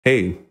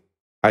Hey,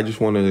 I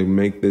just wanted to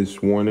make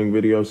this warning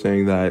video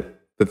saying that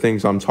the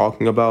things I'm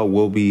talking about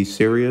will be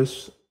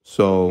serious.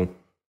 So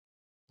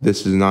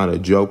this is not a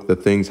joke. The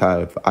things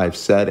I've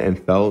said and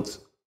felt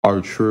are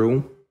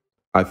true.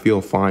 I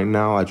feel fine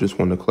now. I just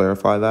want to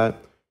clarify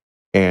that.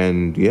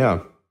 And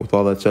yeah, with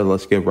all that said,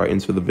 let's get right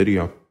into the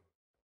video.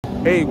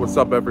 Hey, what's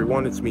up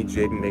everyone? It's me,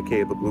 Jaden,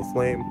 aka The Blue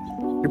Flame.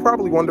 You're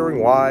probably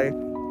wondering why.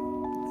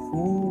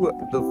 Who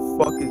the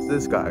fuck is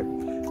this guy?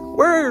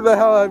 Where the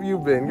hell have you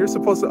been? You're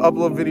supposed to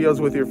upload videos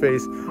with your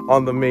face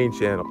on the main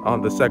channel,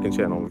 on the second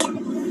channel.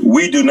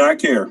 We do not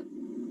care.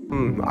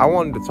 I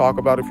wanted to talk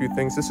about a few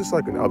things. This is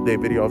like an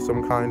update video of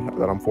some kind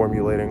that I'm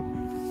formulating.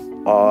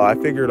 I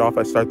figured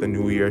I start the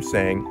new year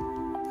saying,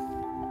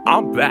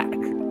 I'm back.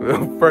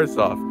 First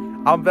off,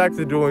 I'm back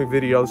to doing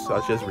videos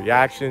such as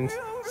reactions,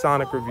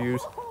 Sonic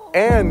reviews,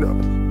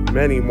 and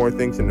many more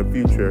things in the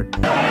future.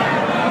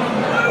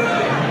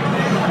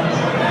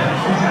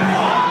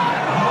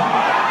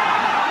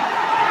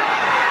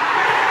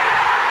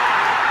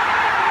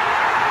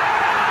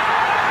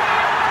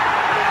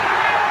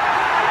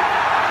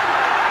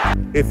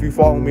 If you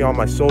follow me on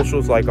my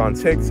socials, like on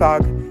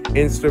TikTok,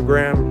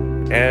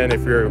 Instagram, and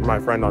if you're my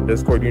friend on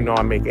Discord, you know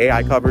I make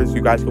AI covers.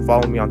 You guys can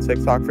follow me on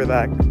TikTok for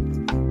that.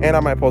 And I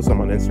might post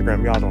them on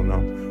Instagram, y'all don't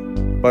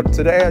know. But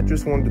today I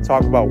just wanted to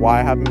talk about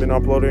why I haven't been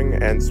uploading,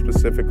 and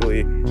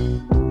specifically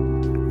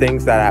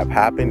things that have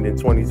happened in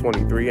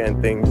 2023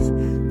 and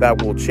things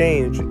that will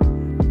change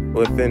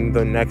within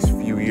the next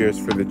few years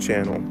for the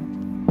channel.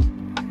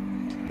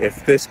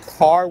 If this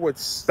car would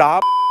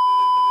stop.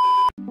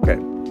 Okay,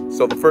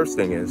 so the first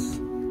thing is,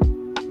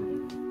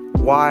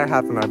 why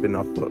haven't I been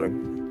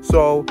uploading?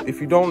 So if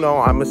you don't know,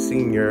 I'm a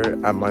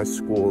senior at my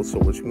school, so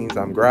which means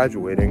I'm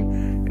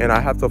graduating, and I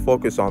have to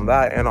focus on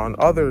that. And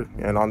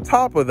on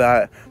top of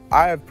that,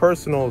 I have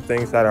personal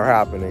things that are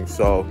happening.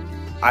 So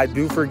I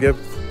do want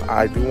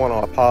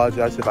to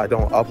apologize if I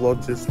don't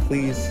upload. Just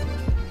please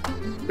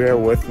bear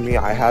with me.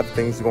 I have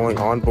things going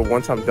on, but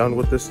once I'm done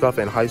with this stuff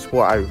in high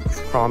school, I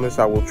promise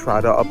I will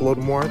try to upload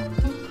more.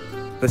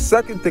 The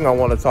second thing I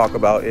want to talk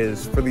about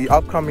is, for the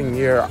upcoming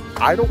year,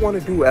 I don't want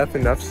to do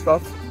FNF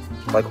stuff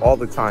like all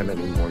the time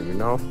anymore, you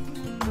know?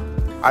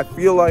 I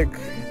feel like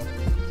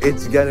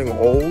it's getting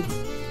old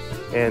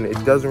and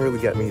it doesn't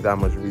really get me that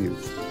much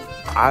views.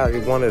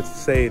 I want to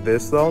say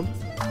this though,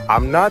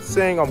 I'm not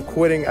saying I'm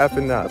quitting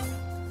FNF.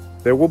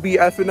 There will be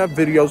FNF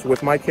videos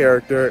with my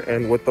character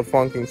and with the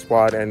Funking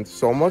Squad and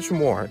so much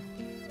more.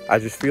 I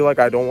just feel like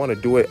I don't want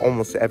to do it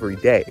almost every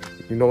day.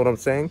 You know what I'm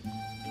saying?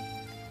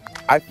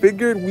 I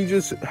figured we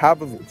just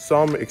have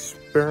some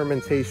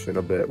experimentation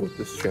a bit with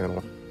this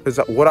channel. Because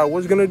what I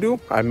was going to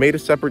do, I made a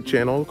separate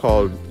channel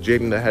called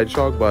Jaden the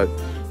Hedgehog, but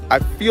I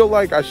feel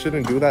like I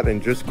shouldn't do that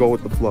and just go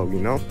with the flow,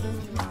 you know?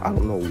 I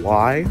don't know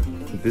why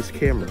this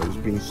camera is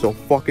being so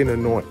fucking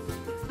annoying.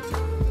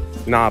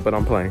 Nah, but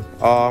I'm playing.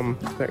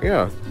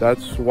 Yeah,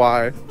 that's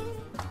why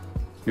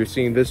you're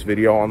seeing this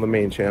video on the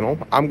main channel.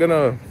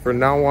 For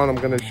now on, I'm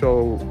gonna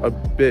show a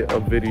bit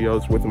of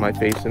videos with my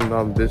face in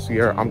them this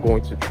year. I'm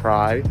going to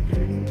try.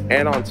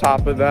 And on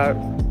top of that,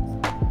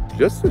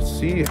 just to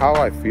see how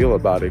I feel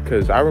about it,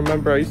 because I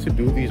remember I used to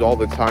do these all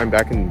the time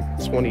back in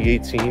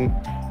 2018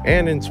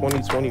 and in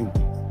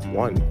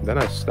 2021. Then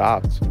I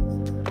stopped,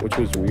 which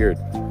was weird,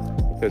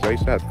 because I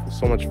used to have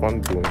so much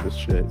fun doing this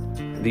shit.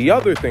 The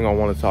other thing I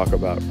want to talk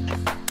about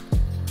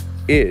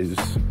is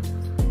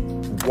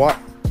what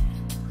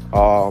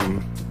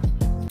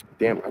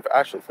damn, I've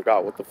actually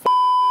forgot what the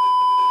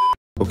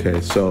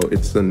Okay, so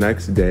it's the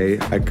next day.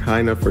 I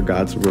kind of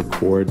forgot to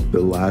record the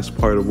last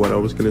part of what I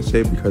was gonna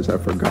say because I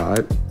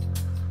forgot.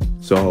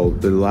 So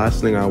the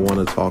last thing I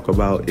want to talk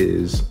about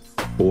is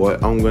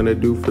what I'm gonna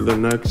do for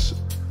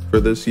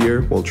this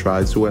year. We'll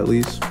try to, at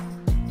least.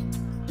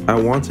 I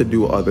want to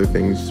do other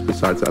things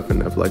besides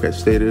FNF. Like I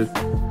stated,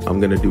 I'm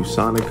gonna do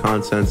Sonic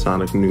content,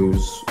 Sonic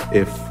news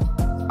if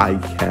I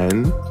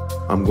can.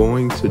 I'm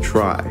going to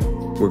try.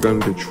 We're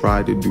going to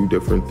try to do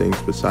different things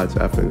besides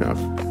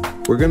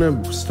FNF. We're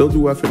gonna still do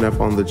FNF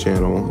on the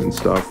channel and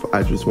stuff.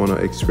 I just want to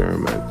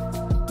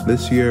experiment.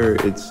 This year,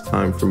 it's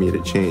time for me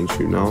to change,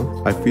 you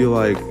know? I feel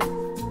like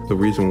the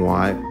reason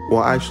why,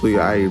 well, actually,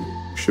 I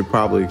should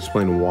probably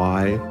explain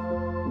why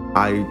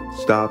I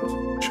stopped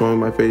showing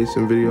my face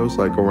in videos,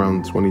 like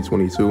around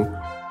 2022,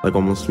 like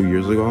almost 2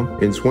 years ago.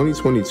 In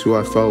 2022,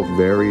 I felt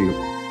very,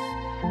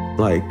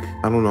 like,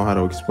 I don't know how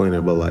to explain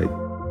it, but like,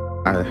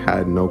 I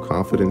had no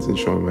confidence in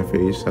showing my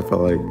face. I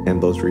felt like,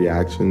 and those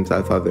reactions,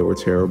 I thought they were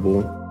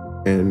terrible.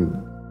 And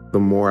the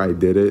more I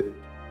did it,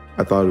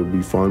 I thought it would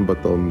be fun,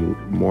 but the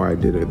more I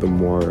did it, the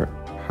more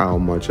how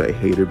much I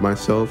hated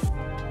myself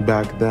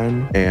back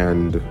then.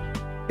 And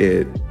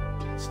it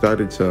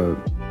started to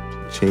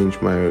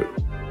change my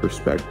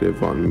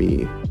perspective on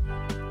me,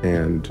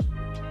 and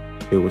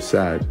it was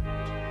sad.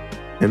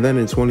 And then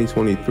in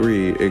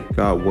 2023, it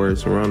got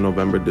worse. Around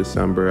November,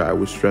 December, I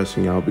was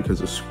stressing out because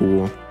of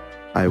school.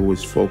 I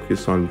was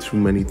focused on too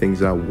many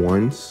things at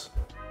once.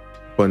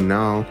 But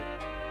now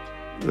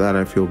that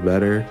I feel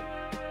better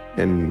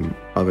and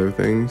other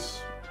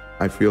things,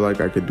 I feel like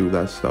I could do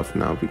that stuff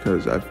now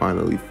because I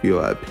finally feel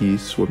at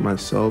peace with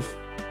myself.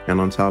 And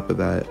on top of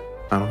that,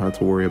 I don't have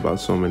to worry about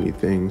so many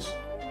things.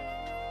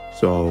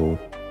 So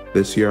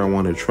this year I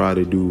want to try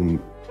to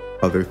do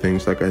other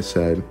things. Like I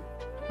said,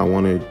 I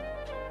want to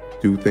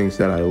do things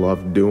that I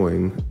love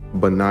doing,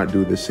 but not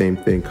do the same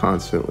thing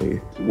constantly.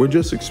 We're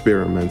just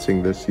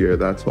experimenting this year,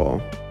 that's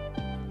all.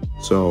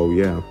 So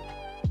yeah,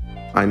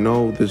 I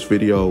know this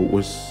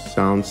video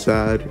sounds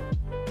sad,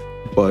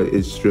 but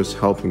it's just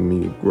helping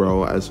me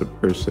grow as a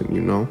person,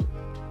 you know?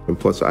 And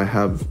plus I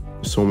have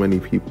so many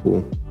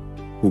people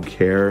who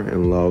care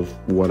and love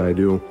what I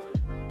do.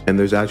 And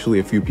there's actually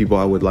a few people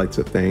I would like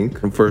to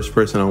thank. The first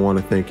person I want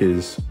to thank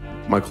is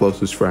my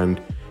closest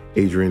friend,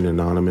 Adrian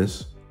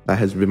Anonymous. That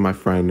has been my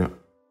friend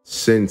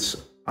since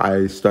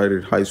I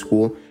started high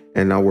school,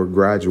 and now we're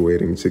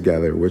graduating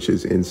together, which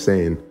is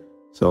insane.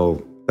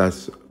 So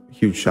that's a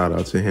huge shout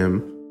out to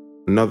him.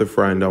 Another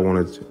friend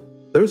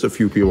there's a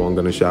few people I'm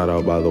gonna shout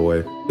out, by the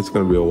way. It's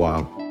gonna be a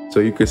while, so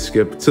you could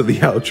skip to the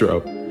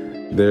outro.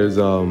 There's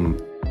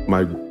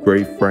my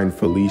great friend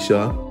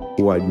Felicia,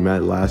 who I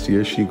met last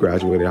year. She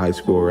graduated high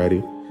school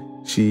already.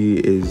 She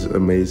is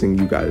amazing.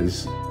 You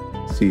guys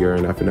see her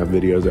in FNF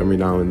videos every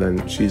now and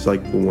then. She's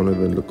like one of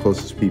the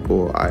closest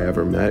people I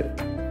ever met,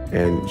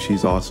 and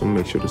she's awesome.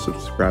 Make sure to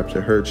subscribe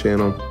to her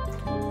channel.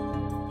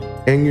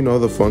 And you know,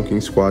 the Funking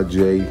Squad,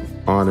 Jay,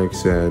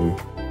 Onyx, and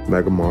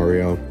Mega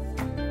Mario.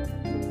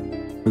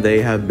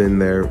 They have been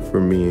there for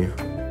me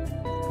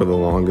for the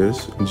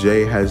longest.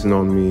 Jay has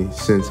known me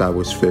since I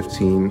was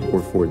 15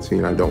 or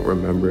 14, I don't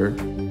remember.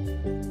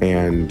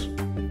 And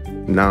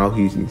now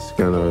he's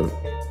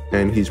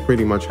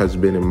pretty much has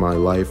been in my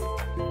life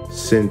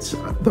since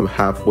the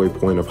halfway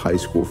point of high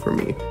school for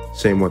me.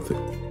 Same with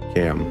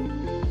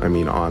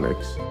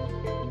Onyx.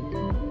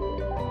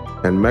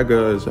 And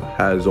Mega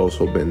has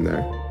also been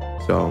there.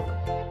 So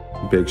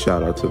big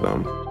shout out to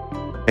them.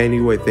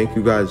 Anyway, thank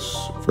you guys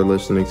for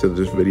listening to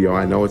this video.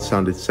 I know it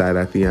sounded sad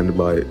at the end,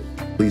 but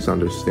please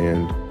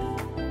understand.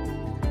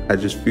 I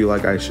just feel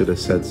like I should have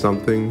said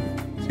something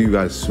to you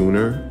guys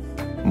sooner,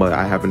 but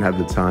I haven't had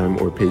the time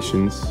or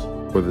patience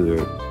or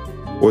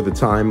the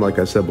time, like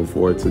I said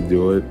before, to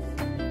do it.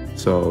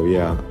 So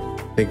yeah,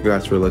 thank you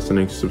guys for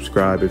listening.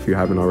 Subscribe if you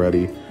haven't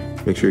already.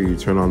 Make sure you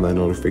turn on that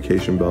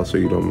notification bell so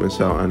you don't miss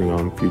out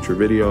on future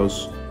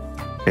videos.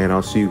 And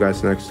I'll see you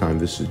guys next time.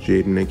 This is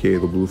Jaden, aka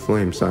The Blue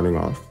Flame, signing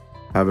off.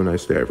 Have a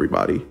nice day,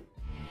 everybody.